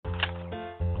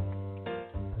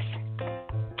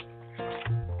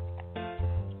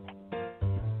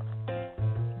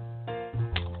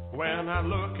When I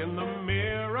look in the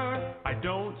mirror, I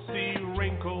don't see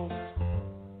wrinkles.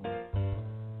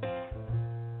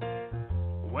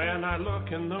 When I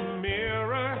look in the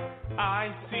mirror,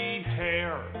 I see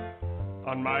hair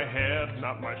on my head,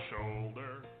 not my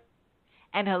shoulder.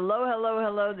 And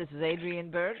hello. This is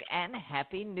Adrienne Berg, and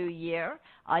Happy New Year.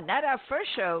 Not our first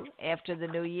show after the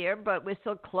New Year, but we're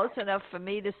still close enough for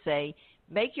me to say,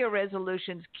 make your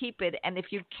resolutions, keep it, and if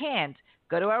you can't,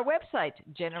 go to our website,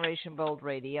 Generation Bold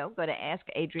Radio. Go to Ask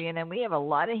Adrienne, and we have a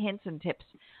lot of hints and tips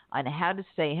on how to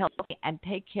stay healthy and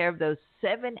take care of those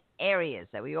 7 areas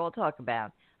that we all talk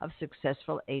about of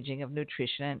successful aging, of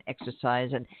nutrition and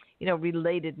exercise and,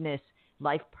 relatedness,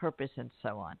 life purpose, and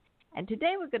so on. And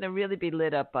today we're going to really be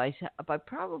lit up by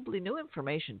probably new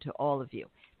information to all of you.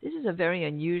 This is a very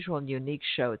unusual and unique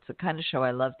show. It's the kind of show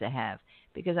I love to have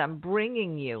because I'm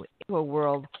bringing you into a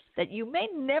world that you may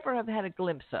never have had a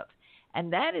glimpse of.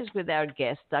 And that is with our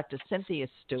guest, Dr. Cynthia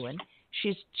Stewin.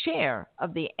 She's chair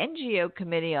of the NGO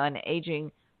Committee on Aging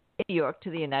in New York to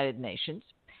the United Nations.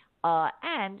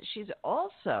 And she's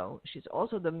also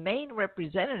the main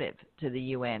representative to the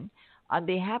UN on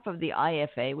behalf of the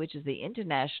IFA, which is the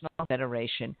International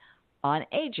Federation on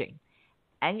Aging.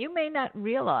 And you may not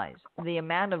realize the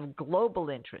amount of global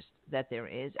interest that there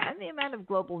is and the amount of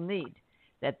global need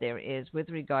that there is with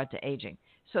regard to aging.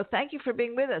 So thank you for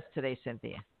being with us today,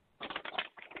 Cynthia.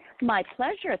 My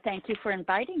pleasure. Thank you for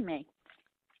inviting me.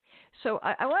 So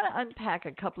I want to unpack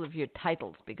a couple of your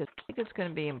titles because I think it's going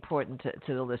to be important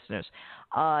to the listeners.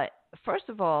 First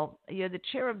of all, you're the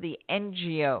chair of the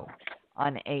NGO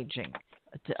on Aging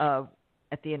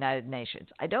at the United Nations.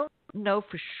 I don't know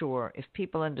for sure if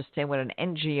people understand what an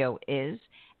NGO is.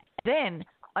 Then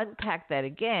unpack that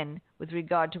again with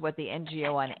regard to what the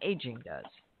NGO on Aging does.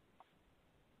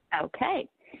 Okay.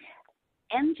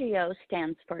 NGO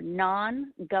stands for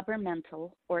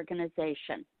Non-Governmental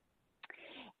Organization.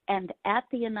 And at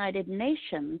the United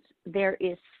Nations, there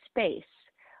is space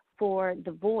for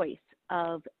the voice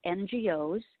of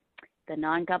NGOs, the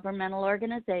non-governmental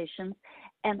organizations,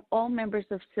 and all members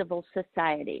of civil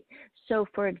society. So,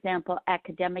 for example,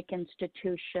 academic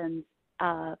institutions,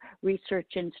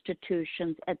 research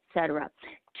institutions, etc.,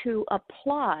 to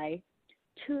apply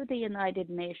to the United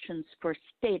Nations for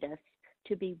status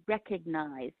to be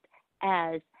recognized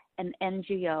as an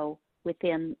NGO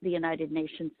within the United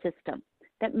Nations system.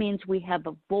 That means we have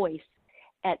a voice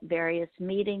at various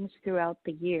meetings throughout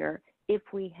the year if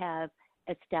we have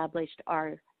established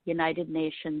our United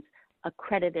Nations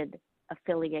accredited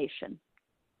affiliation.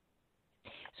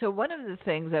 So one of the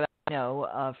things that I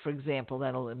know, for example,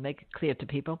 that'll make it clear to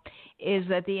people, is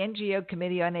that the NGO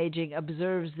Committee on Aging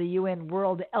observes the UN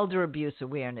World Elder Abuse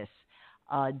Awareness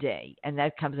Day, and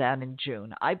that comes out in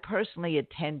June. I personally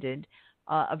attended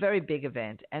a very big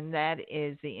event, and that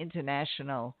is the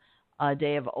International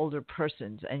Day of Older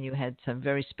Persons, and you had some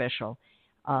very special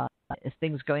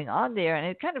things going on there, and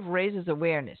it kind of raises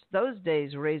awareness. Those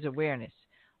days raise awareness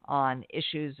on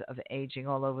issues of aging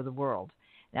all over the world.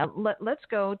 Now, let's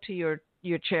go to your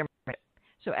chairman.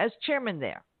 So as chairman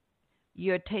there,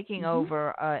 you're taking over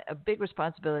a big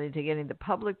responsibility to getting the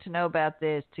public to know about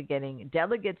this, to getting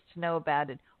delegates to know about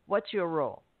it. What's your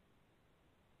role?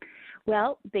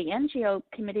 Well, the NGO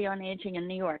Committee on Aging in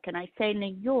New York, and I say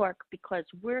New York because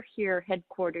we're here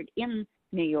headquartered in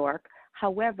New York.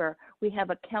 However, we have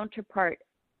a counterpart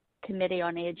Committee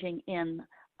on Aging in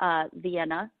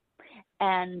Vienna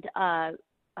and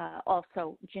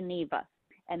also Geneva.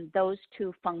 And those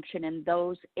two function in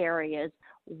those areas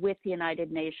with the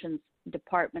United Nations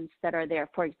departments that are there.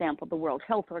 For example, the World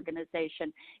Health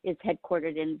Organization is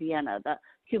headquartered in Vienna. The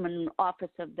Human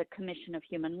Office of the Commission of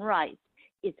Human Rights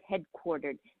is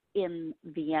headquartered in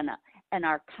Vienna, and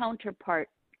our counterpart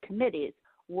committees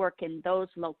work in those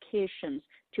locations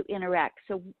to interact.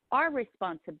 So our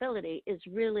responsibility is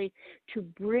really to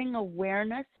bring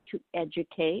awareness, to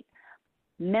educate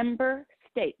member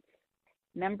states.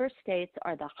 Member states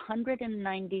are the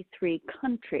 193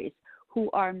 countries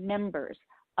who are members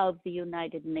of the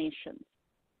United Nations.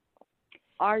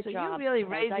 Our so job, you're really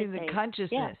raising the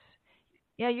consciousness.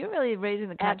 Yeah, you're really raising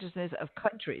the consciousness of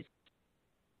countries.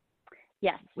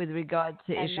 Yes. With regard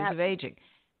to issues of aging.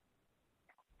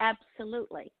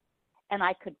 Absolutely. And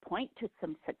I could point to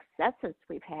some successes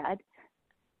we've had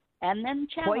and then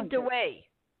challenges.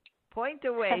 Point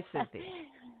away, Cynthia.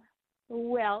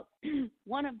 Well,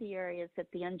 one of the areas that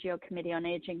the NGO Committee on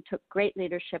Aging took great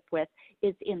leadership with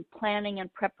is in planning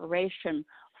and preparation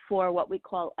for what we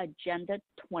call Agenda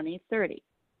 2030.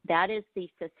 That is the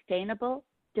Sustainable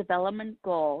Development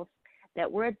Goals that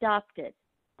were adopted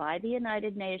by the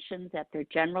United Nations at their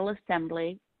General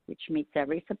Assembly which meets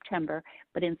every September,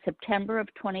 but in September of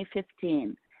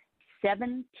 2015,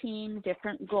 17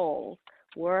 different goals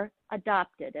were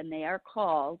adopted, and they are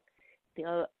called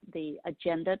the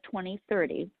Agenda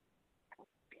 2030.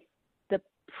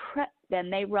 Then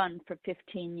they run for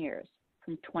 15 years,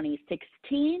 from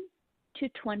 2016 to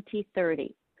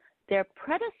 2030. Their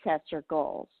predecessor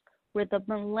goals were the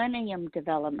Millennium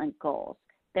Development Goals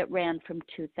that ran from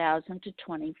 2000 to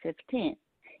 2015.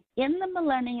 In the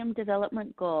Millennium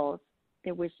Development Goals,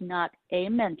 there was not a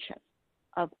mention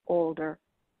of older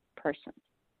persons.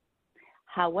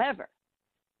 However,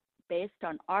 based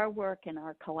on our work and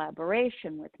our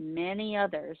collaboration with many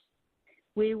others,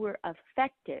 we were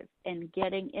effective in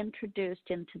getting introduced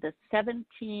into the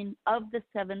 17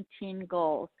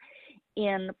 goals,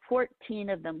 in 14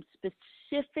 of them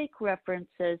specific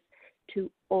references to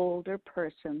older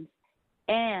persons,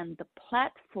 and the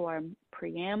platform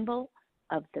preamble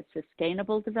of the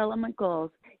Sustainable Development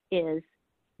Goals is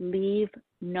leave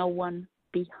no one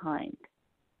behind.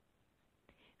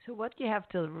 So what you have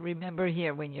to remember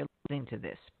here when you're listening to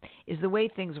this is the way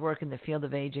things work in the field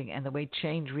of aging and the way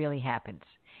change really happens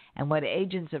and what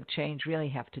agents of change really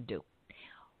have to do.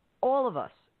 All of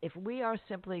us, if we are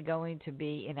simply going to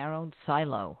be in our own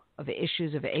silo of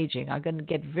issues of aging, are going to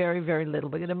get very, very little.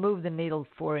 We're going to move the needle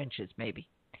 4 inches maybe.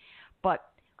 But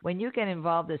when you get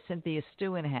involved as Cynthia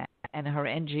Stewart and her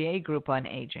NGA group on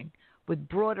aging with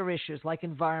broader issues like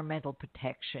environmental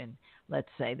protection, let's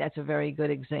say, that's a very good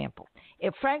example.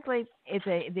 Frankly,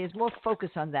 there's more focus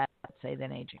on that, let's say,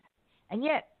 than aging. And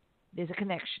yet, there's a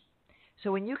connection.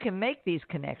 So when you can make these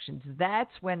connections,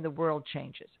 that's when the world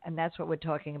changes. And that's what we're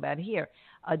talking about here.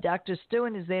 Dr.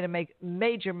 Stewart is there to make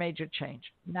major, major change,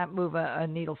 not move a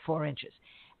needle 4 inches.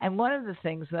 And one of the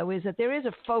things, though, is that there is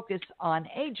a focus on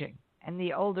aging. And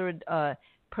the older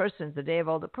persons, the Day of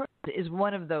Older Persons, is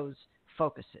one of those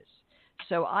focuses.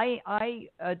 So I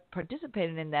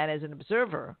participated in that as an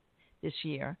observer this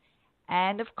year.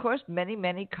 And, of course, many,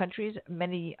 many countries,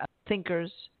 many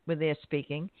thinkers were there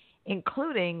speaking,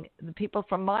 including the people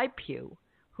from my pew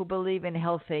who believe in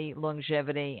healthy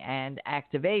longevity and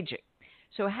active aging.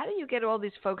 So how do you get all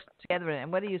these folks together,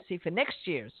 and what do you see for next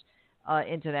year's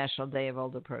International Day of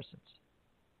Older Persons?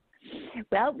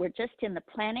 Well, we're just in the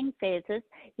planning phases.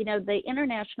 You know, the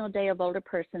International Day of Older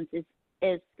Persons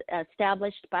is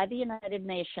established by the United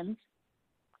Nations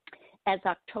as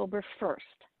October 1st.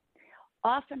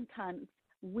 Oftentimes,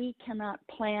 we cannot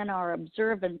plan our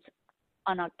observance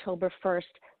on October 1st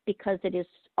because it is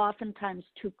oftentimes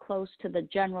too close to the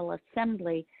General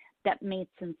Assembly that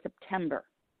meets in September.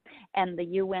 And the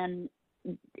UN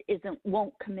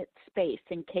won't commit space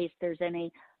in case there's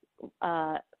any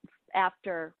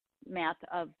aftermath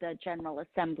of the General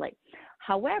Assembly.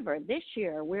 However, this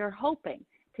year we're hoping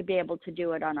to be able to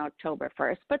do it on October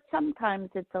 1st, but sometimes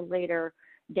it's a later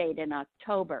date in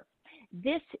October.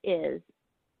 This is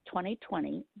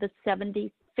 2020, the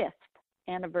 75th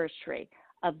anniversary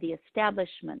of the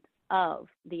establishment of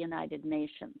the United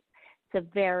Nations. It's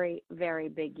a very, very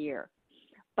big year.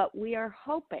 But we are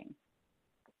hoping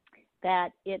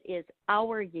that it is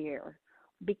our year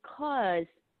because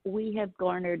we have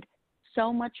garnered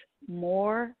so much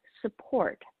more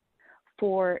support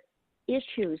for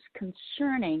issues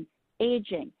concerning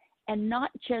aging, and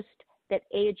not just that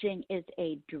aging is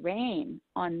a drain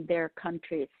on their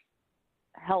country's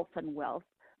health and wealth,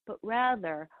 but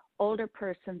rather older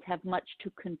persons have much to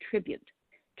contribute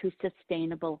to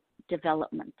sustainable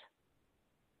development.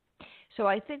 So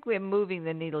I think we're moving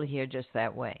the needle here just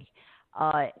that way.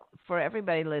 For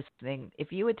everybody listening,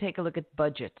 if you would take a look at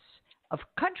budgets of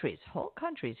countries, whole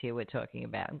countries here we're talking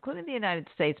about, including the United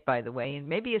States, by the way, and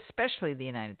maybe especially the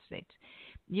United States,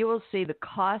 you will see the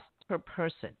cost per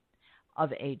person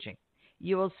of aging.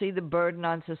 You will see the burden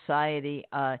on society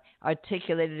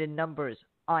articulated in numbers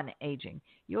on aging.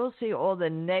 You will see all the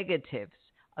negatives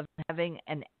of having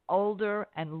an older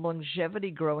and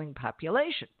longevity-growing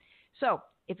population. So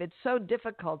if it's so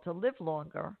difficult to live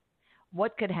longer,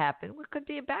 what could happen? What could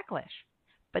be a backlash?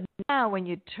 But now when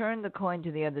you turn the coin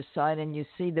to the other side and you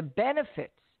see the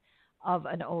benefits of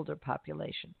an older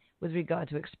population with regard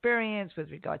to experience,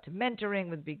 with regard to mentoring,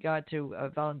 with regard to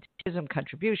volunteerism,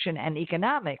 contribution, and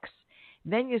economics,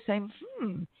 then you're saying,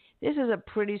 this is a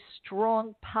pretty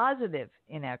strong positive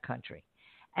in our country.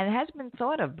 And it hasn't been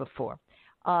thought of before.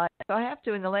 So I have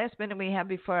to, in the last minute we have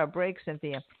before our break,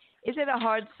 Cynthia, is it a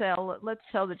hard sell? Let's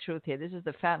tell the truth here. This is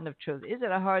the fountain of truth. Is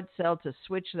it a hard sell to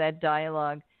switch that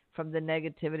dialogue from the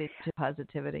negativity to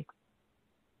positivity?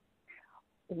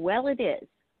 Well, it is,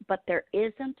 but there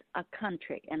isn't a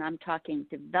country, and I'm talking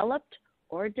developed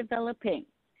or developing,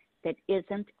 that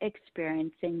isn't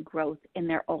experiencing growth in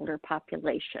their older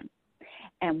population.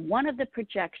 And one of the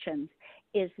projections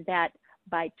is that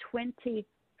by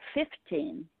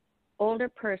 2015, older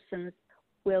persons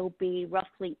will be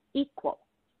roughly equal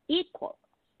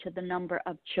to the number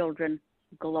of children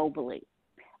globally.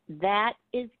 That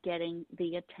is getting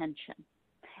the attention.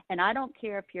 And I don't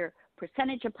care if your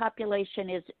percentage of population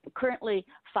is currently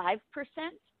 5%,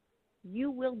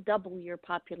 you will double your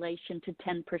population to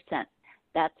 10%.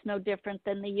 That's no different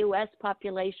than the U.S.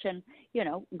 population,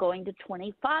 going to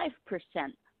 25%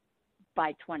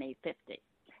 by 2050.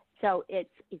 So it's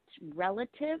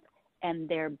relative, and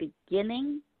they're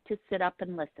beginning to sit up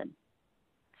and listen.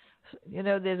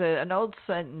 There's an old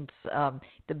sentence,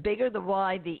 the bigger the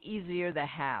why, the easier the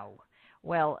how.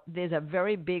 Well, there's a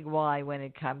very big why when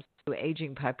it comes to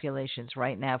aging populations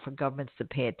right now for governments to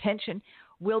pay attention.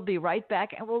 We'll be right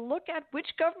back, and we'll look at which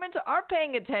governments are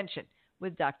paying attention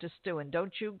with Dr. Stewin.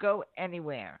 Don't you go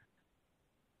anywhere.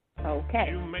 Okay.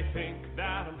 You may think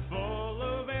that I'm full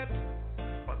of it,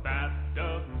 but that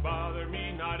doesn't bother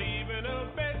me, not even a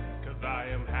bit, 'cause I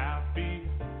am happy,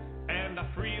 and I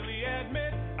freely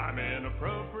admit I'm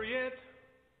inappropriate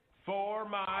for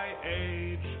my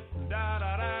age. Da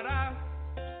da da da,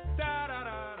 da da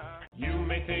da da. You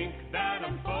may think that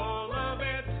I'm full of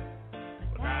it,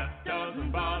 but that doesn't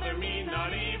bother me,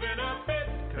 not even a bit,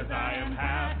 'cause I am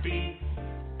happy,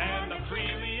 and I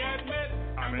freely admit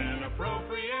I'm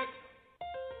inappropriate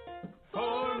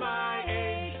for my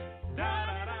age. Da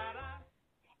da da da.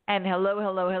 And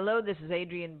hello. This is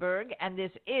Adrienne Berg, and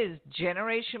this is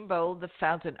Generation Bold, the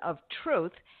fountain of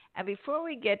truth. And before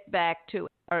we get back to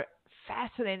our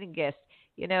fascinating guest,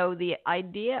 the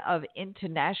idea of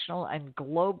international and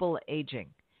global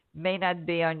aging may not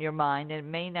be on your mind, and it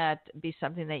may not be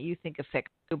something that you think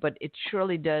affects you, but it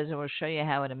surely does, and we'll show you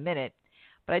how in a minute.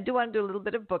 But I do want to do a little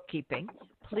bit of bookkeeping.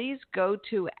 Please go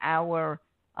to our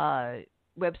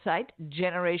website,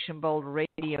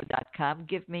 generationboldradio.com.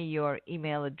 Give me your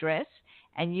email address,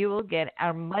 and you will get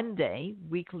our Monday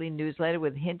weekly newsletter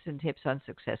with hints and tips on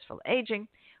successful aging.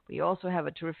 We also have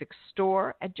a terrific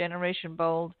store at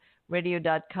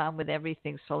generationboldradio.com with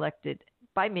everything selected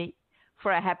by me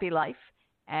for a happy life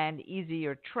and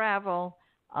easier travel,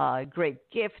 great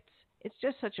gifts. It's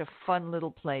just such a fun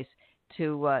little place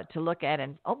to look at,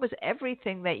 and almost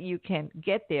everything that you can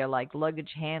get there, like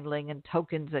luggage handling and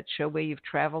tokens that show where you've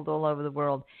traveled all over the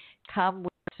world, come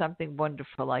with something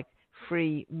wonderful like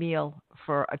free meal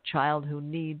for a child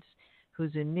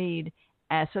who's in need,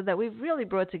 so that we've really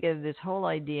brought together this whole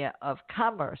idea of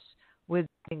commerce with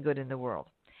being good in the world.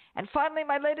 And finally,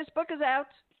 my latest book is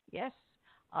out. Yes,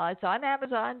 it's on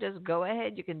Amazon. Just go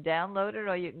ahead. You can download it,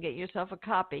 or you can get yourself a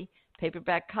copy,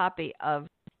 paperback copy of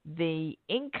The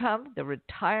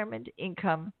Retirement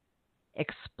Income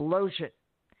Explosion.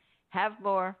 Have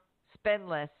more, spend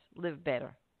less, live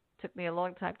better. Took me a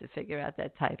long time to figure out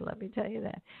that title, let me tell you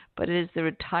that. But it is The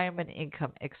Retirement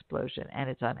Income Explosion, and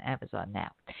it's on Amazon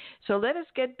now. So let us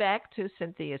get back to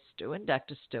Cynthia Stewin,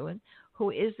 Dr. Stewin,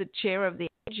 who is the chair of the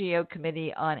NGO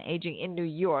Committee on Aging in New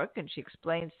York, and she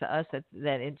explains to us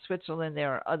that in Switzerland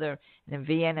there are other, and in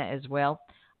Vienna as well,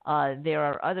 there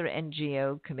are other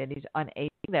NGO committees on aging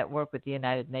that work with the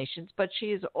United Nations, but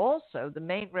she is also the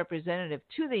main representative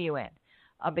to the UN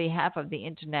on behalf of the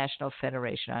International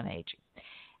Federation on Aging.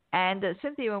 And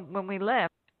Cynthia, when we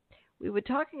left, we were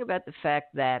talking about the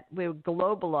fact that we're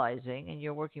globalizing, and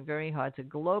you're working very hard to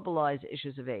globalize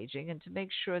issues of aging and to make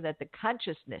sure that the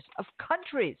consciousness of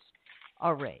countries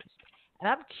are raised. And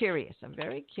I'm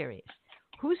very curious,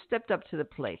 who stepped up to the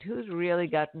plate? Who's really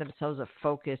gotten themselves a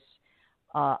focus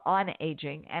on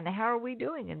aging, and how are we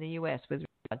doing in the U.S. with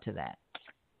regard to that?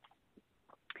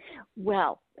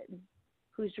 Well,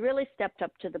 who's really stepped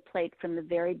up to the plate from the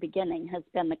very beginning has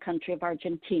been the country of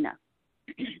Argentina,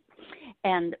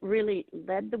 and really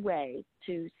led the way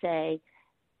to say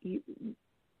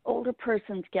older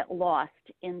persons get lost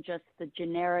in just the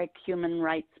generic human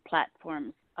rights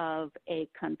platforms of a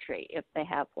country, if they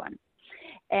have one.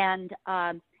 And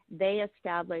they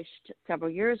established several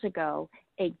years ago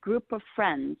a group of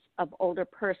friends of older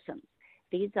persons.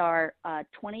 These are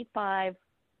 25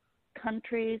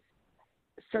 countries,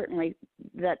 certainly,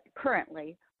 that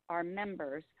currently are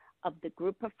members of the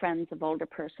group of friends of older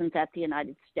persons at the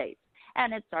United States.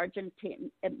 And it's Argentina.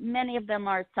 Many of them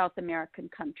are South American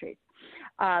countries.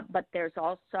 But there's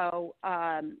also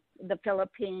the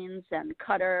Philippines and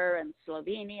Qatar and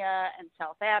Slovenia and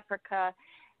South Africa,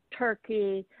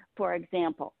 Turkey, for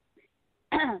example.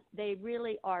 They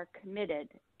really are committed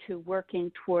to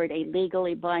working toward a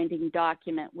legally binding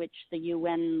document, which the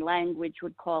UN language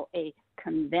would call a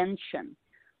convention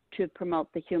to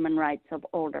promote the human rights of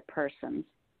older persons.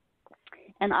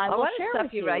 And I will want share to stop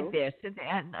with you right there,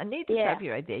 Cynthia. I need to stop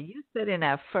you right there. You said in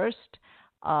our first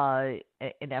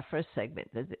segment,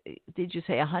 did you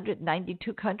say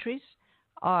 192 countries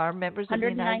are members of the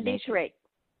United Nations?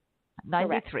 193.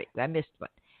 93. I missed one.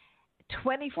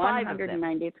 25 of them.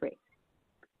 193.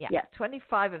 Yeah. Yes.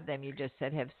 25 of them, you just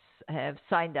said, have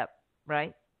signed up,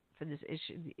 right, for this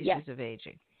issue, the issues of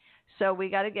aging. So we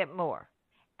got to get more.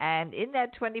 And in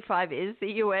that 25, is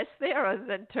the U.S. there, other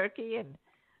than Turkey and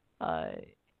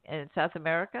South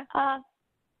America?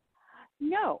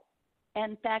 No.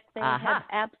 In fact, they have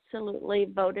absolutely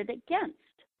voted against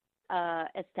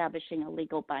establishing a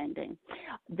legal binding.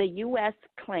 The U.S.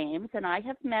 claims, and I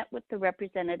have met with the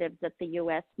representatives at the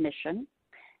U.S. mission,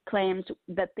 claims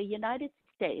that the United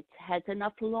States has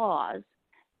enough laws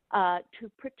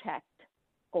to protect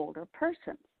older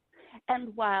persons.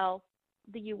 And while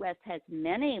the U.S. has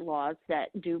many laws that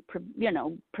do,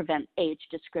 prevent age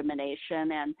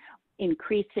discrimination and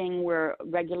increasing where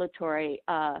regulatory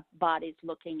bodies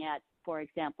looking at, for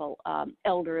example,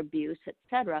 elder abuse, et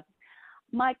cetera.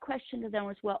 My question to them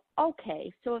was, well,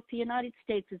 okay, so if the United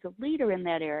States is a leader in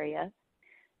that area,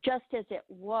 just as it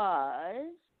was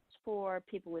for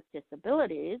people with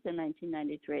disabilities in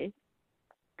 1993,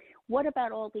 what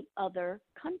about all the other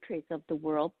countries of the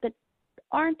world that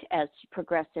aren't as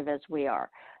progressive as we are?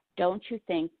 Don't you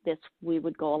think we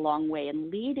would go a long way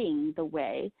in leading the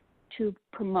way to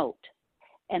promote?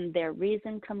 And their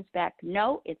reason comes back,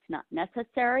 no, it's not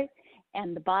necessary,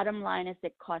 and the bottom line is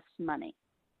it costs money.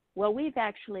 Well, we've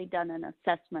actually done an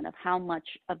assessment of how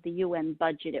much of the UN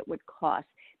budget it would cost.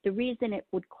 The reason it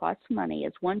would cost money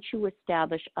is once you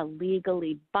establish a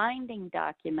legally binding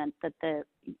document that the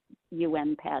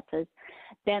UN passes,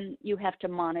 then you have to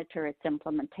monitor its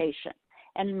implementation.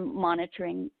 And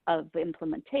monitoring of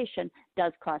implementation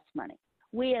does cost money.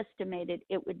 We estimated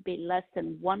it would be less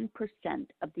than 1%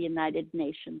 of the United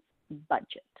Nations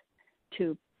budget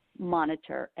to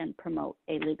monitor and promote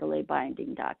a legally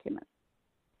binding document.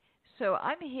 So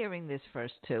I'm hearing this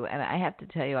first, too, and I have to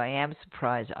tell you I am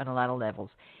surprised on a lot of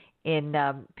levels.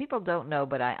 People don't know,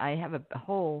 but I have a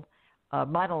whole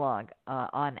monologue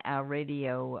on our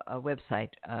radio website,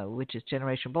 which is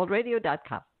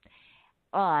generationboldradio.com,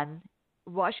 on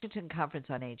Washington Conference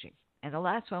on Aging. And the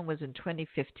last one was in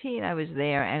 2015. I was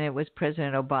there, and it was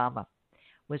President Obama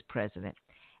was president.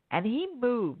 And he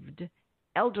moved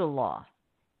elder law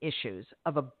issues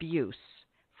of abuse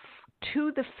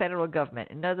to the federal government.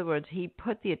 In other words, he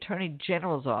put the Attorney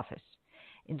General's office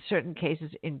in certain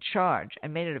cases in charge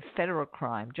and made it a federal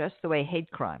crime, just the way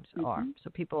hate crimes are, so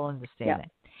people understand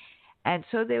that. And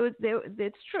so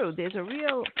it's true. There's a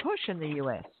real push in the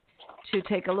U.S. to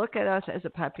take a look at us as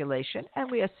a population, and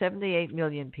we are 78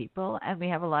 million people, and we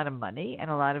have a lot of money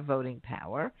and a lot of voting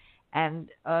power,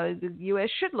 and the U.S.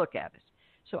 should look at us.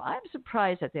 So I'm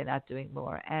surprised that they're not doing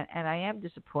more, and I am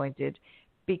disappointed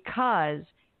because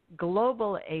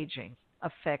global aging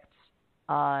affects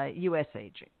U.S.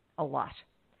 aging a lot.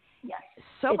 Yes,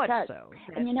 so much does. So.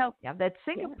 And that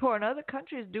Singapore and other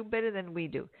countries do better than we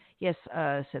do. Yes,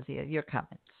 Cynthia, your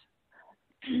comments.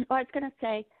 Well, I was going to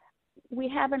say, we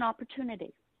have an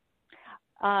opportunity.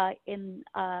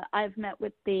 I've met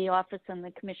with the Office and the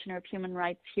Commissioner of Human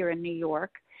Rights here in New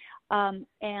York,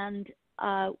 and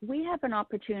we have an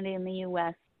opportunity in the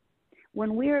U.S.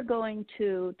 when we are going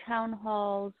to town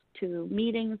halls, to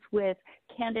meetings with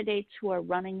candidates who are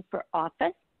running for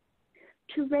office,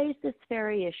 to raise this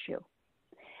very issue.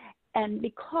 And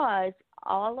because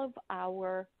all of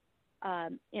our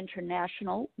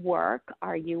international work,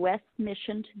 our U.S.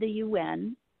 mission to the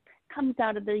UN, comes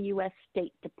out of the U.S.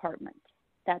 State Department.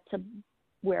 That's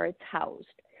where it's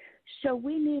housed. So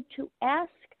we need to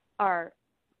ask our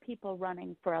people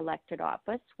running for elected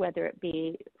office, whether it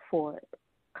be for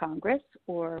Congress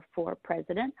or for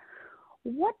president,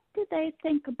 what do they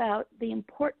think about the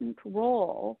important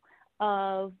role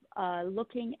of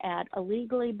looking at a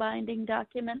legally binding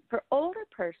document for older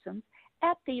persons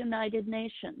at the United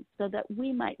Nations so that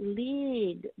we might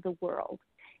lead the world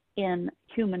in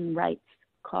human rights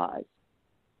cause?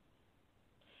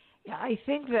 Yeah, I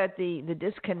think that the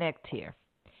disconnect here,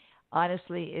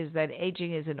 honestly, is that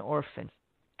aging is an orphan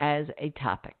as a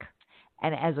topic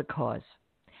and as a cause.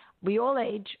 We all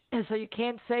age, so you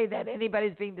can't say that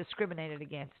anybody's being discriminated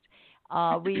against.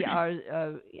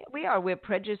 We're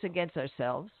prejudiced against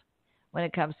ourselves when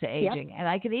it comes to aging, and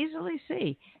I can easily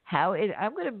see how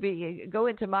I'm going to go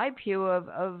into my pew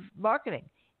of marketing.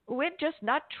 We're just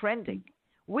not trending.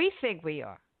 We think we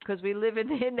are because we live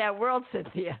in that world,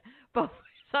 Cynthia, but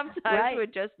sometimes we're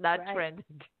just not trending.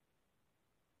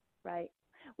 Right.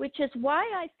 which is why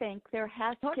I think there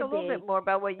has Talk to a little be bit more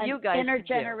about what you guys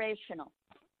intergenerational.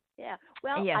 Yeah.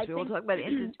 Well, yes, I we will think talk about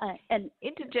an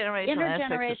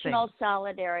intergenerational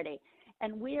solidarity.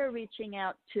 And we are reaching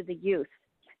out to the youth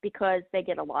because they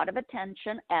get a lot of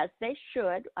attention, as they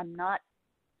should.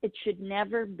 It should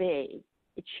never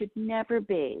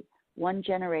be one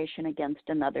generation against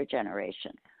another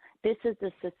generation. This is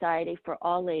a society for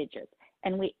all ages,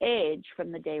 and we age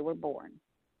from the day we're born.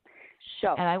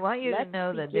 So, and I want you to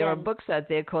know that there are books out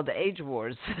there called the Age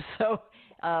Wars. So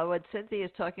what Cynthia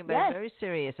is talking about is very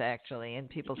serious, actually, in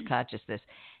people's consciousness.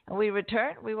 And we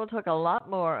return, we will talk a lot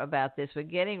more about this. We're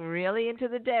getting really into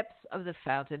the depths of the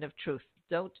fountain of truth.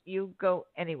 Don't you go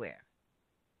anywhere.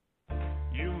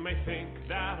 You may think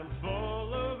that I'm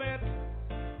full of it,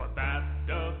 but that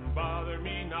doesn't bother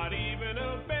me, not even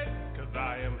a bit, 'cause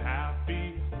I am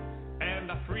happy,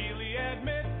 and I freely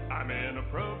admit I'm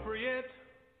inappropriate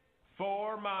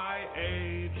for my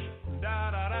age.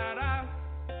 Da da da da,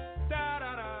 da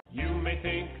da da. You may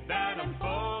think that I'm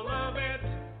full of it,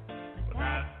 but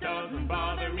that doesn't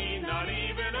bother me, not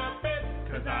even a bit,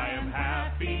 'cause I am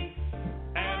happy,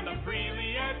 and I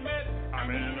freely admit I'm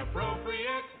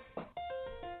inappropriate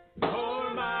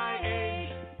for my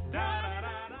age. Da da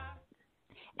da da.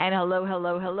 And hello,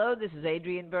 hello, hello. This is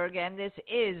Adrienne Berg, and this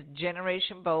is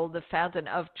Generation Bold, the fountain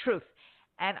of truth.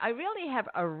 And I really have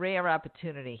a rare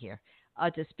opportunity here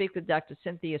to speak with Dr.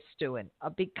 Cynthia Stewin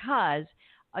because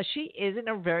she is in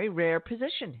a very rare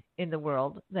position in the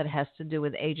world that has to do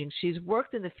with aging. She's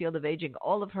worked in the field of aging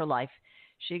all of her life.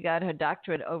 She got her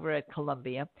doctorate over at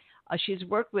Columbia. She's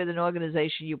worked with an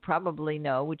organization you probably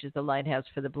know, which is the Lighthouse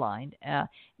for the Blind,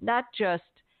 not just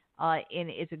in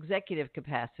its executive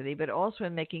capacity, but also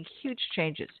in making huge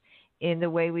changes in the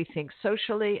way we think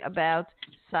socially about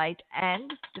sight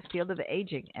and the field of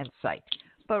aging and sight.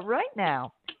 But right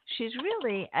now, she's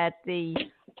really at the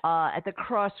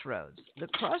crossroads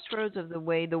of the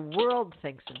way the world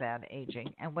thinks about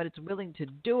aging and what it's willing to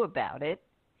do about it,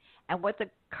 and what the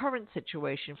current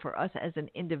situation for us as an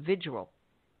individual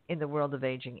in the world of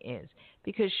aging is.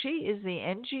 Because she is the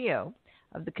NGO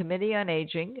of the Committee on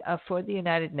Aging for the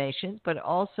United Nations, but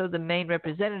also the main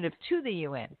representative to the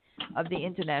UN of the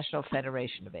International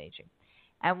Federation of Aging.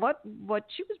 And what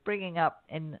she was bringing up,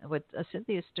 and what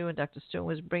Cynthia Stewin, Dr. Stewin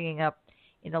was bringing up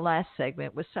in the last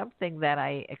segment, was something that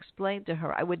I explained to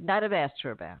her I would not have asked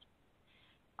her about.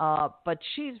 But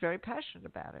she's very passionate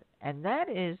about it, and that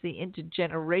is the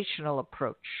intergenerational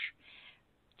approach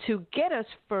to get us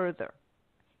further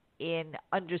in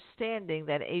understanding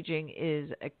that aging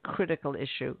is a critical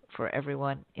issue for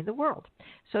everyone in the world.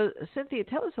 So, Cynthia,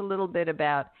 tell us a little bit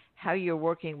about how you're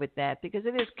working with that, because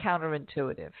it is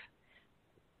counterintuitive.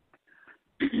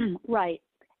 Right.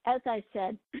 As I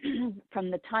said,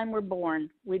 from the time we're born,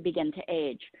 we begin to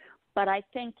age. But I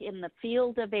think in the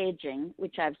field of aging,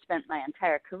 which I've spent my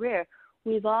entire career,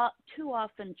 we've too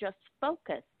often just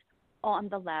focused on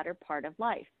the latter part of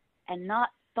life and not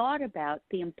thought about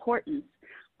the importance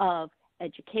of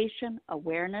education,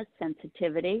 awareness,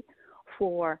 sensitivity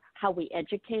for how we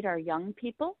educate our young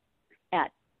people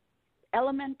at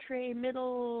elementary,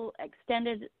 middle,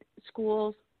 extended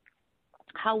schools,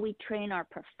 how we train our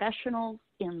professionals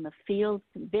in the fields,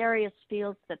 various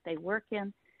fields that they work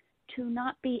in, to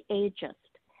not be ageist,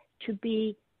 to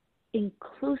be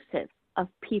inclusive of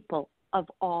people of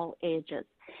all ages.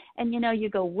 And, you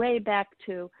go way back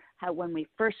to how when we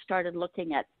first started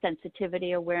looking at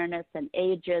sensitivity awareness and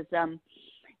ageism,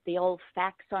 the old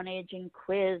Facts on Aging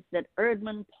quiz that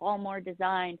Erdman Palmer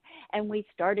designed, and we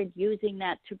started using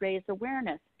that to raise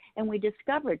awareness. And we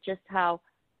discovered just how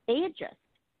ageist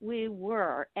we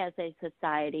were as a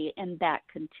society, and that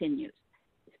continues.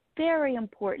 It's very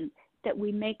important that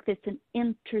we make this an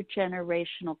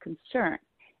intergenerational concern.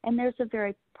 And there's a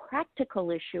very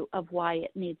practical issue of why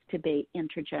it needs to be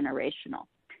intergenerational.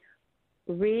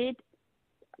 Read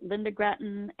Linda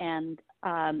Grattan and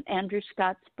Andrew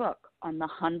Scott's book on the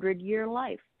 100-year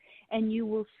life, and you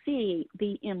will see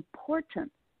the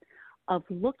importance of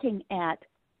looking at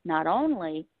not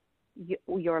only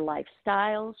your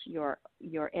lifestyles, your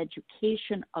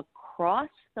education across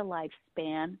the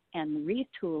lifespan, and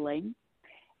retooling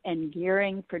and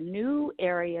gearing for new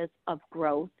areas of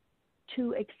growth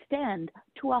to extend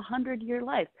to a 100-year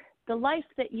life. The life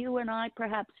that you and I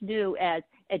perhaps knew as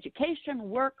education,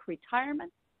 work,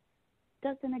 retirement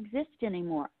doesn't exist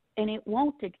anymore, and it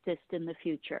won't exist in the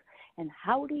future. And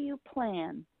how do you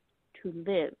plan to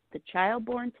live? The child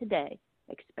born today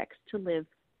expects to live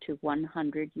to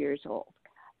 100 years old.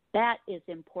 That is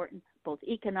important, both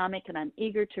economic, and I'm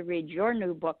eager to read your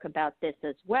new book about this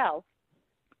as well.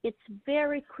 It's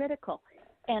very critical,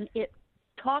 and it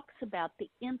talks about the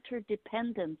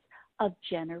interdependence of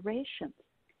generations.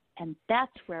 And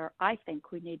that's where I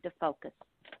think we need to focus.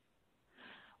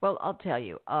 Well, I'll tell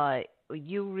you,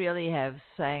 you really have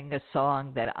sang a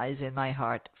song that is in my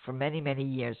heart for many, many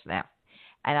years now.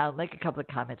 And I'll make a couple of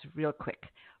comments real quick.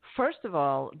 First of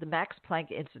all, the Max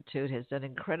Planck Institute has done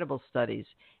incredible studies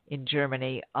in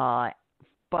Germany,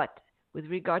 but with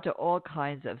regard to all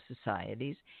kinds of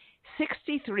societies,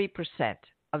 63%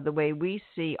 of the way we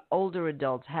see older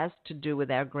adults has to do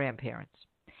with our grandparents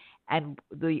and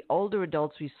the older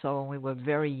adults we saw when we were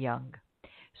very young.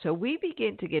 So we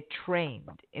begin to get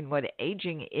trained in what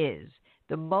aging is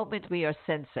the moment we are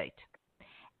sensate.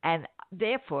 And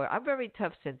therefore, I'm very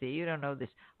tough, Cynthia. You don't know this.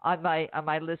 On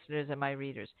my listeners and my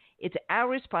readers, it's our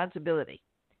responsibility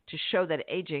to show that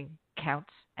aging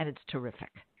counts and it's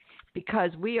terrific,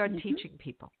 because we are teaching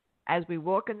people as we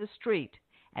walk in the street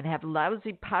and have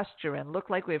lousy posture and look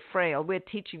like we're frail. We're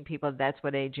teaching people that's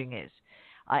what aging is.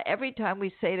 Every time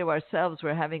we say to ourselves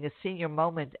we're having a senior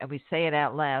moment and we say it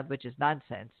out loud, which is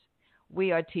nonsense,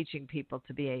 we are teaching people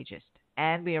to be ageist,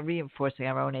 and we are reinforcing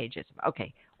our own ageism.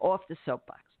 Okay, off the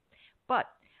soapbox. But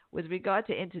with regard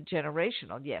to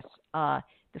intergenerational, yes,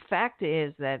 the fact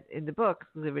is that in the book,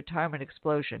 The Retirement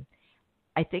Explosion,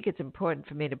 I think it's important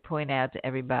for me to point out to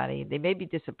everybody, they may be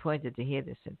disappointed to hear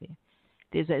this, Cynthia,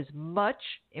 there's as much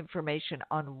information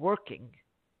on working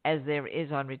as there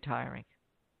is on retiring,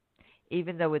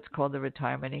 even though it's called the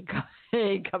retirement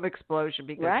income explosion,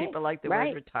 because people like the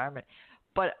word retirement.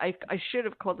 But I should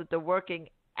have called it the working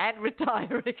and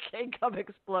retiring income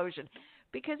explosion,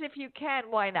 because if you can,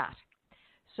 why not?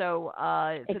 So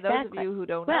for those of you who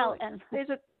don't know, there's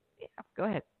a go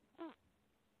ahead.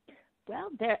 Well,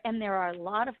 there are a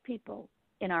lot of people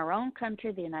in our own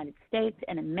country, the United States,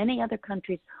 and in many other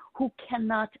countries who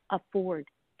cannot afford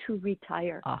to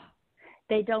retire.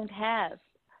 They don't have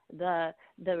the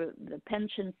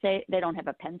pension. They don't have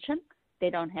a pension. They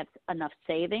don't have enough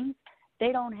savings.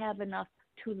 They don't have enough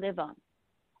to live on,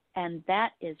 and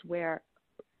that is where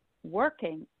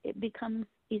working it becomes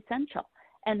essential.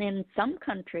 And in some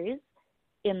countries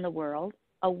in the world,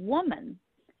 a woman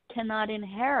cannot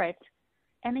inherit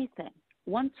anything.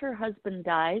 Once her husband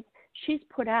dies, she's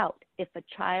put out. If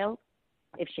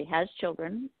she has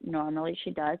children, normally she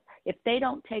does, if they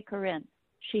don't take her in,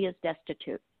 she is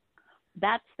destitute.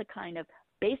 That's the kind of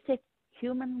basic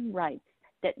human rights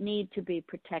that need to be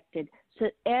protected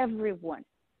so everyone,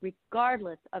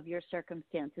 regardless of your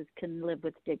circumstances, can live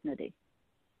with dignity.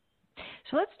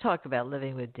 So let's talk about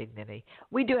living with dignity.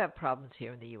 We do have problems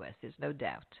here in the U.S., there's no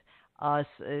doubt.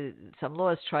 Some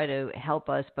laws try to help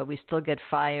us, but we still get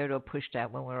fired or pushed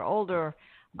out when we're older.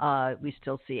 We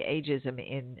still see ageism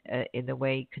in the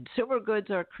way consumer goods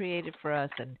are created for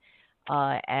us. And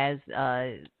as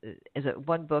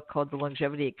one book called The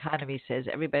Longevity Economy says,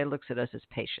 everybody looks at us as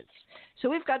patients. So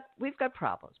we've got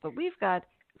problems, but we've got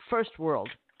first world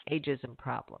ageism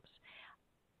problems.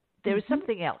 There is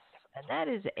something else, and that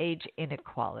is age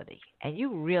inequality. And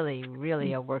you really,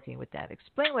 really are working with that.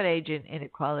 Explain what age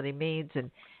inequality means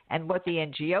and what the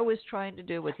NGO is trying to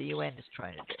do, what the UN is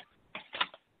trying to do.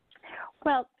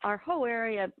 Well, our whole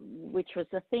area, which was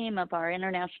the theme of our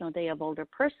International Day of Older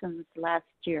Persons last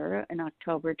year in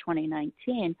October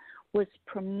 2019, was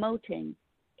promoting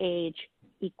age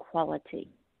equality.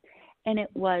 And it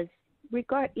was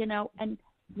and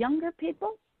younger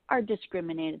people are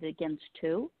discriminated against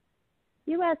too.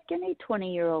 You ask any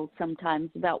 20-year-old sometimes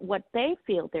about what they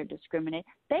feel they're discriminated.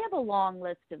 They have a long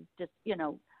list of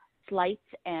slights,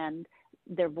 and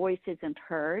their voice isn't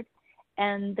heard.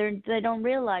 And they don't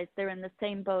realize they're in the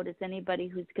same boat as anybody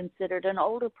who's considered an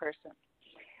older person.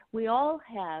 We all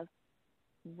have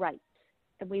rights,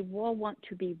 and we all want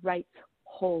to be rights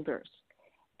holders.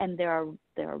 And there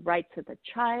are rights of the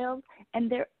child, and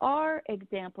there are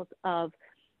examples of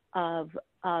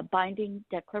binding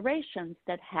declarations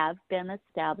that have been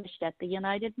established at the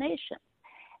United Nations,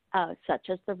 such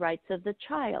as the rights of the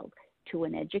child to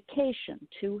an education,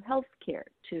 to health care,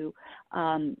 to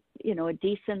a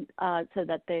decent, so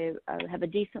that they have a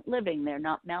decent living, they're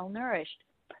not malnourished.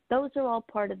 Those are all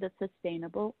part of the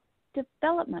Sustainable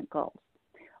Development Goals.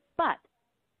 But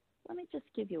let me just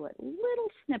give you a little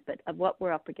snippet of what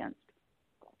we're up against.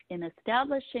 In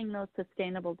establishing those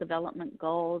Sustainable Development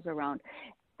Goals around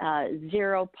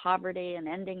zero poverty and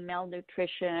ending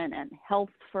malnutrition and health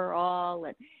for all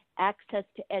and access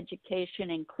to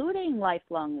education, including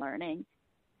lifelong learning,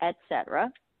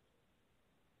 etc.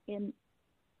 In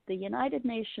the United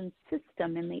Nations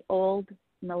system, in the old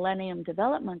Millennium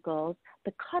Development Goals,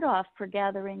 the cutoff for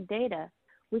gathering data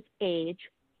was age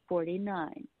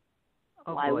 49.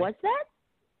 Oh, Why boy. was that?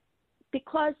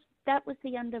 Because that was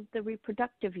the end of the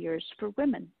reproductive years for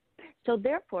women. So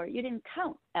therefore, you didn't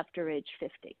count after age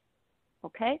 50.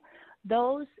 Okay?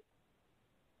 Those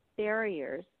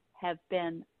barriers have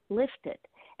been lifted.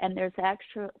 And there's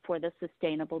actually for the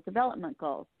Sustainable Development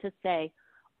Goals to say,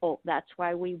 oh, that's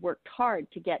why we worked hard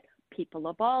to get people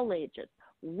of all ages,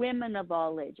 women of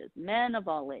all ages, men of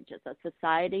all ages, a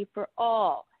society for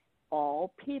all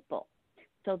people,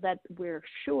 so that we're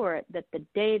sure that the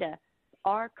data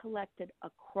are collected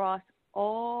across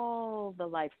all the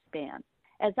lifespan.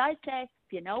 As I say,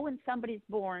 if you know when somebody's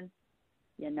born,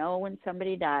 you know when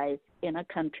somebody dies in a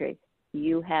country,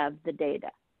 you have the data.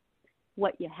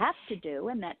 What you have to do,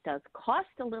 and that does cost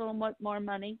a little more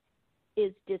money,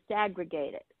 is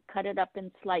disaggregate it, cut it up in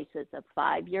slices of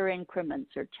 5-year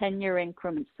increments or 10-year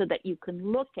increments so that you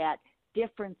can look at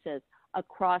differences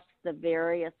across the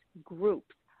various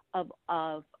groups of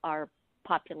our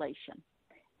population.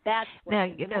 That's what's now,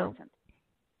 important.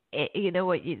 You know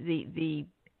what, the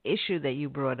issue that you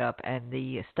brought up and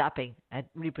the stopping at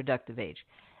reproductive age.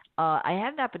 I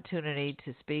had an opportunity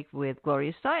to speak with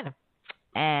Gloria Steinem.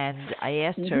 And I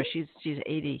asked her, she's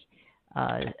 80,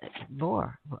 older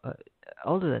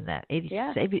than that,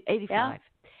 85. Yeah.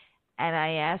 And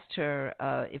I asked her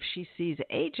if she sees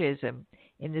ageism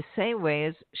in the same way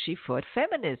as she fought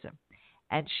feminism.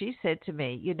 And she said to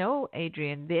me, you know,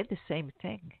 Adrienne, they're the same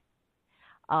thing.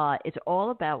 It's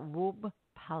all about womb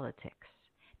politics.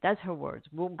 That's her words,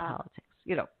 womb politics.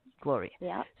 You know, Gloria.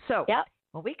 Yeah. So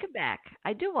when we come back,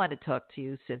 I do want to talk to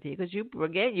you, Cynthia, because you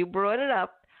brought it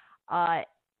up.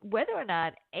 Whether or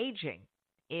not aging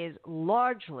is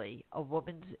largely a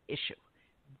woman's issue.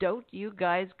 Don't you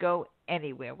guys go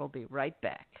anywhere. We'll be right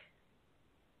back.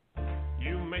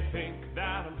 You may think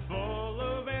that I'm full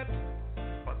of it,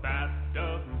 but that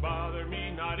doesn't bother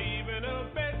me, not even a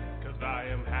bit, 'cause I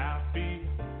am happy,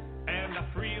 and I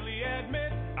freely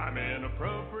admit I'm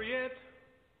inappropriate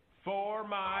for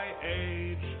my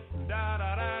age.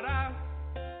 Da-da-da-da,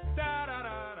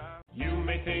 da-da-da-da. You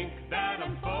may think that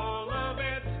I'm full of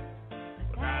it,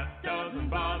 but that doesn't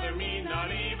bother me, not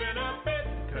even a bit,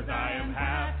 'cause I am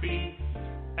happy,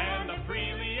 and I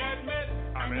freely admit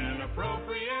I'm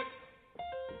inappropriate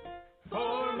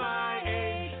for my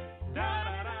age.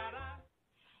 Da-da-da-da.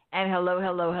 And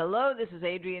hello. This is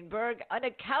Adrienne Berg.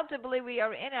 Unaccountably, we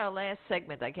are in our last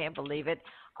segment. I can't believe it.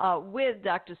 With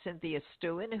Dr. Cynthia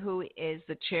Stewin, who is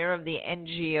the chair of the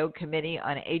NGO Committee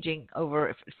on Aging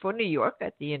for New York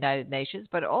at the United Nations,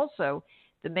 but also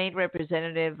the main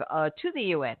representative to the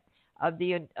UN of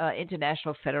the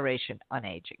International Federation on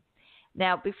Aging.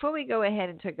 Now, before we go ahead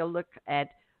and take a look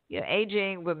at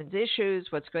aging, women's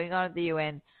issues, what's going on at the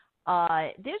UN,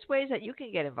 there's ways that you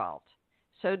can get involved.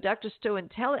 So, Dr. Stewin,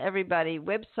 tell everybody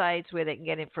websites where they can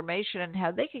get information and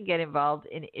how they can get involved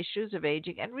in issues of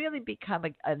aging and really become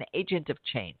an agent of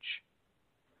change.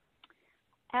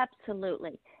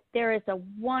 Absolutely. There is a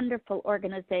wonderful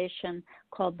organization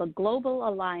called the Global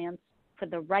Alliance for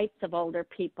the Rights of Older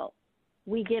People.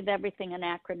 We give everything an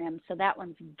acronym, so that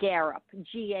one's GAROP,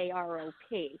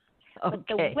 G-A-R-O-P. Okay. But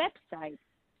the website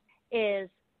is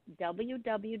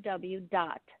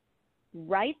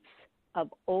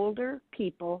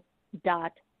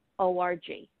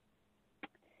www.rightsofolderpeople.org.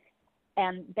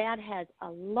 And that has a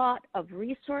lot of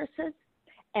resources,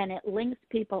 and it links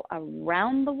people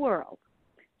around the world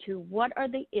to what are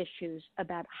the issues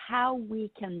about how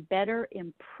we can better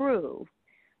improve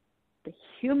the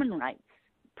human rights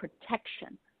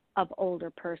protection of older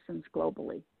persons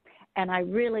globally. And I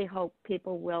really hope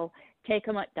people will take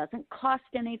them. It doesn't cost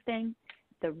anything.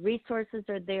 The resources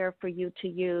are there for you to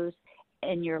use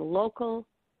in your local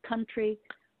country,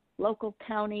 local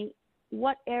county,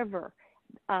 whatever,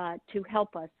 to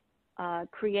help us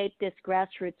create this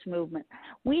grassroots movement.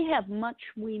 We have much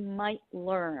we might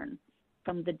learn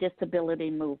from the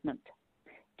disability movement.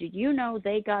 Did you know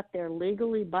they got their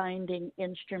legally binding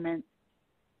instrument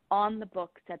on the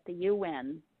books at the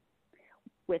UN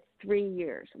within 3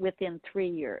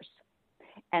 years?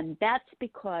 And that's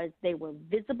because they were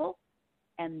visible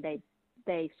and they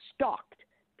stalked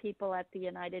people at the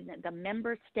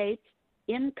member states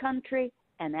in country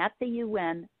and at the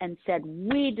UN and said,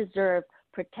 we deserve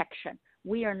protection.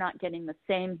 We are not getting the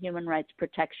same human rights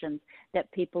protections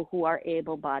that people who are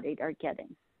able-bodied are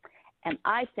getting. And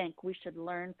I think we should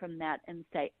learn from that and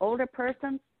say, older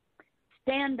persons,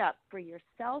 stand up for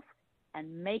yourself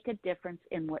and make a difference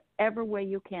in whatever way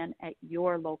you can at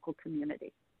your local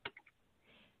community.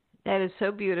 That is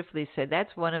so beautifully said.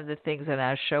 That's one of the things on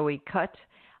our show. We cut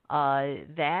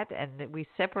that and we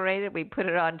separate it. We put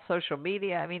it on social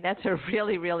media. I mean, that's a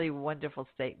really, really wonderful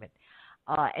statement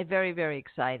and very, very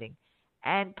exciting.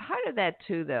 And part of that,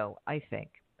 too, though, I think,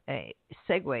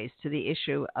 segues to the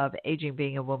issue of aging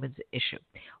being a woman's issue.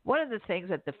 One of the things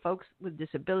that the folks with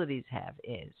disabilities have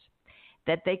is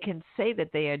that they can say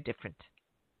that they are different.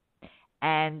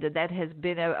 And that has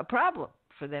been a problem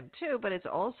for them too, but it's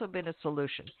also been a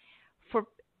solution. For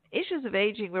issues of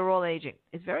aging, we're all aging.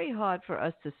 It's very hard for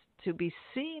us to be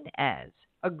seen as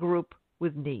a group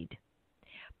with need.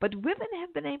 But women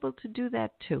have been able to do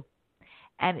that too.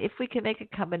 And if we can make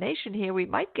a combination here, we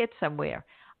might get somewhere.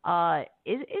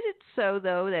 Is it so,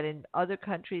 though, that in other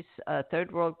countries,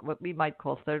 third world, what we might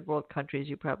call third world countries,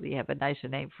 you probably have a nicer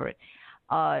name for it,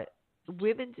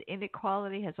 women's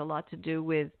inequality has a lot to do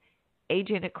with age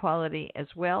inequality as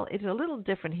well? It's a little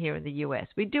different here in the U.S.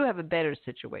 We do have a better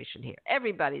situation here.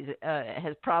 Everybody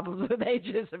has problems with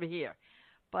ageism here.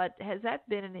 But has that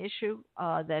been an issue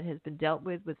that has been dealt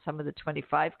with some of the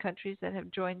 25 countries that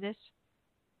have joined this?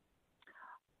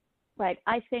 Right.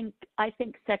 I think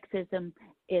sexism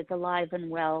is alive and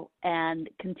well and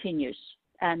continues.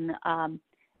 And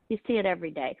you see it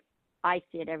every day. I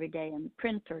see it every day in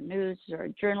print or news or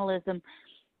journalism.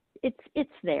 It's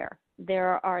there.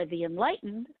 There are the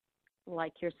enlightened,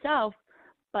 like yourself,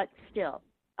 but still,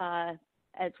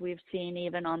 as we've seen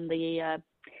even on the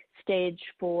stage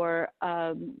for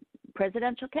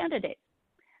presidential candidates,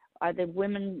 are the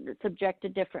women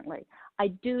subjected differently? I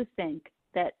do think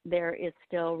that there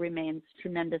still remains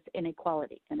tremendous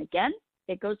inequality. And again,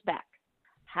 it goes back.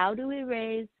 How do we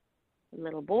raise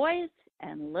little boys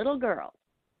and little girls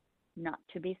not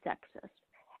to be sexist?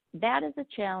 That is a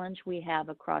challenge we have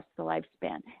across the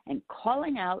lifespan. And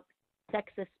calling out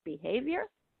sexist behavior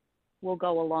will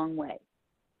go a long way.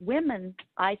 Women,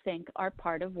 I think, are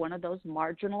part of one of those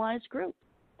marginalized groups.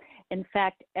 In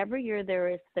fact, every year there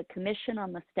is the Commission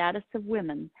on the Status of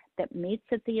Women that meets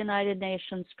at the United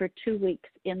Nations for 2 weeks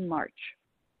in March.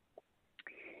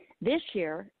 This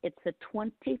year, it's the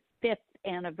 25th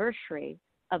anniversary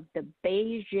of the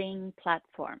Beijing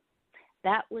Platform.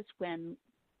 That was when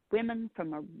women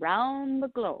from around the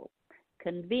globe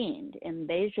convened in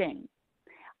Beijing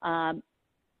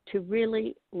to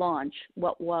really launch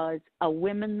what was a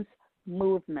women's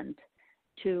movement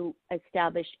to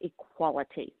establish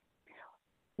equality.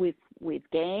 We've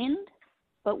gained,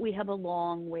 but we have a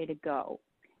long way to go.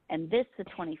 And this, the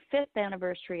 25th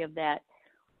anniversary of that,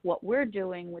 what we're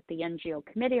doing with the NGO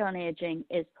Committee on Aging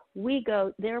is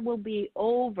there will be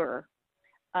over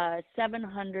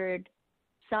 700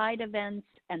 side events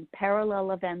and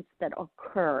parallel events that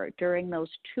occur during those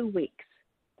 2 weeks,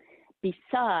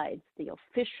 besides the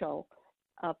official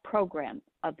program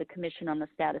of the Commission on the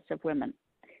Status of Women.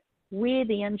 We,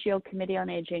 the NGO Committee on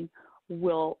Aging,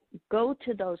 will go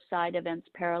to those side events,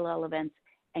 parallel events,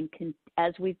 and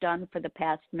as we've done for the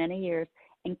past many years,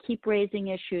 and keep raising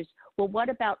issues. Well, what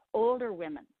about older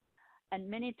women? And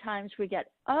many times we get,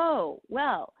 oh,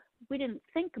 well, we didn't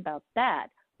think about that.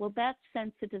 Well, that's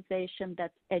sensitization,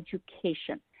 that's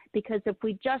education. Because if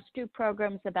we just do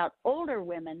programs about older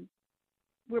women,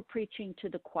 we're preaching to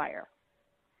the choir.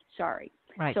 Sorry.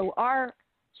 Right. So our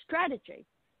strategy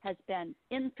has been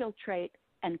infiltrate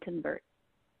and convert.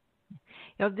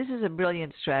 You know, this is a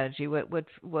brilliant strategy.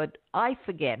 What I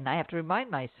forget, and I have to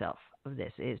remind myself of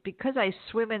this, is because I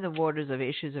swim in the waters of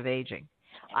issues of aging,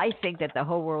 I think that the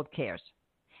whole world cares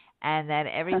and that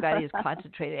everybody is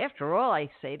concentrated. After all, I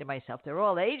say to myself, they're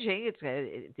all aging.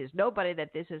 There's nobody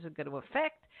that this isn't going to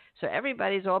affect, so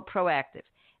everybody's all proactive.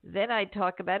 Then I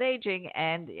talk about aging,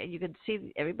 and you can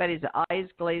see everybody's eyes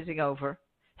glazing over.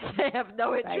 They have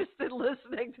no interest in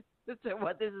listening to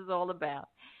what this is all about.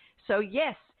 So,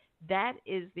 yes, that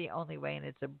is the only way, and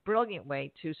it's a brilliant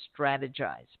way to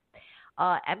strategize.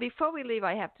 And before we leave,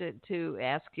 I have to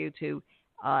ask you to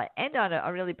end on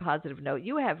a really positive note.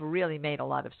 You have really made a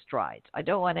lot of strides. I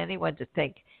don't want anyone to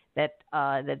think that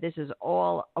this is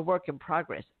all a work in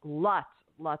progress. Lots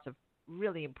of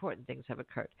really important things have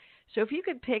occurred. So if you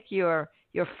could pick your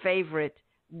favorite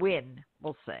win,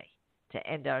 we'll say, to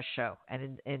end our show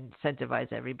and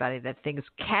incentivize everybody that things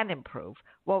can improve,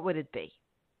 what would it be?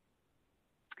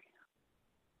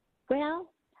 Well,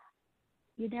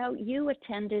 you know, you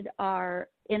attended our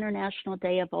International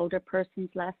Day of Older Persons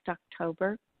last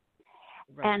October.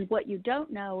 Right. And what you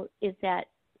don't know is that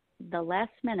the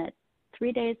last minute,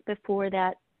 3 days before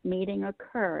that meeting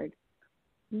occurred,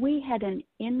 we had an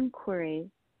inquiry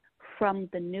from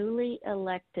the newly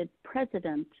elected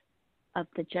president of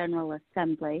the General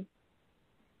Assembly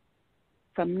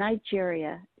from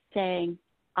Nigeria saying,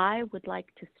 I would like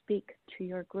to speak to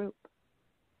your group.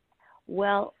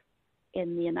 Well,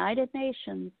 in the United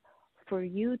Nations, for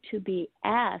you to be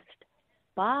asked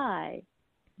by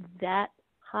that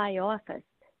high office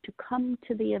to come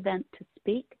to the event to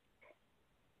speak,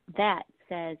 that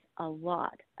says a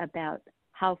lot about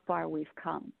how far we've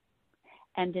come.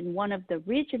 And in one of the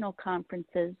regional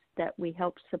conferences that we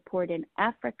helped support in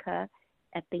Africa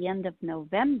at the end of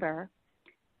November,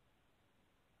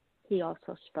 he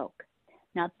also spoke.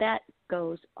 Now that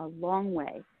goes a long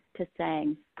way to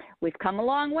saying, we've come a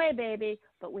long way, baby,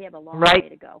 but we have a long way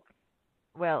to go.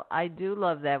 Well, I do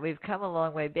love that. We've come a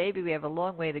long way, baby. We have a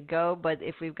long way to go, but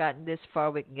if we've gotten this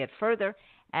far, we can get further.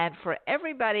 And for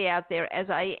everybody out there, as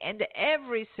I end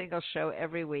every single show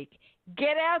every week,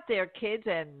 get out there, kids,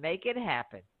 and make it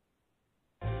happen.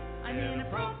 I'm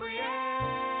inappropriate.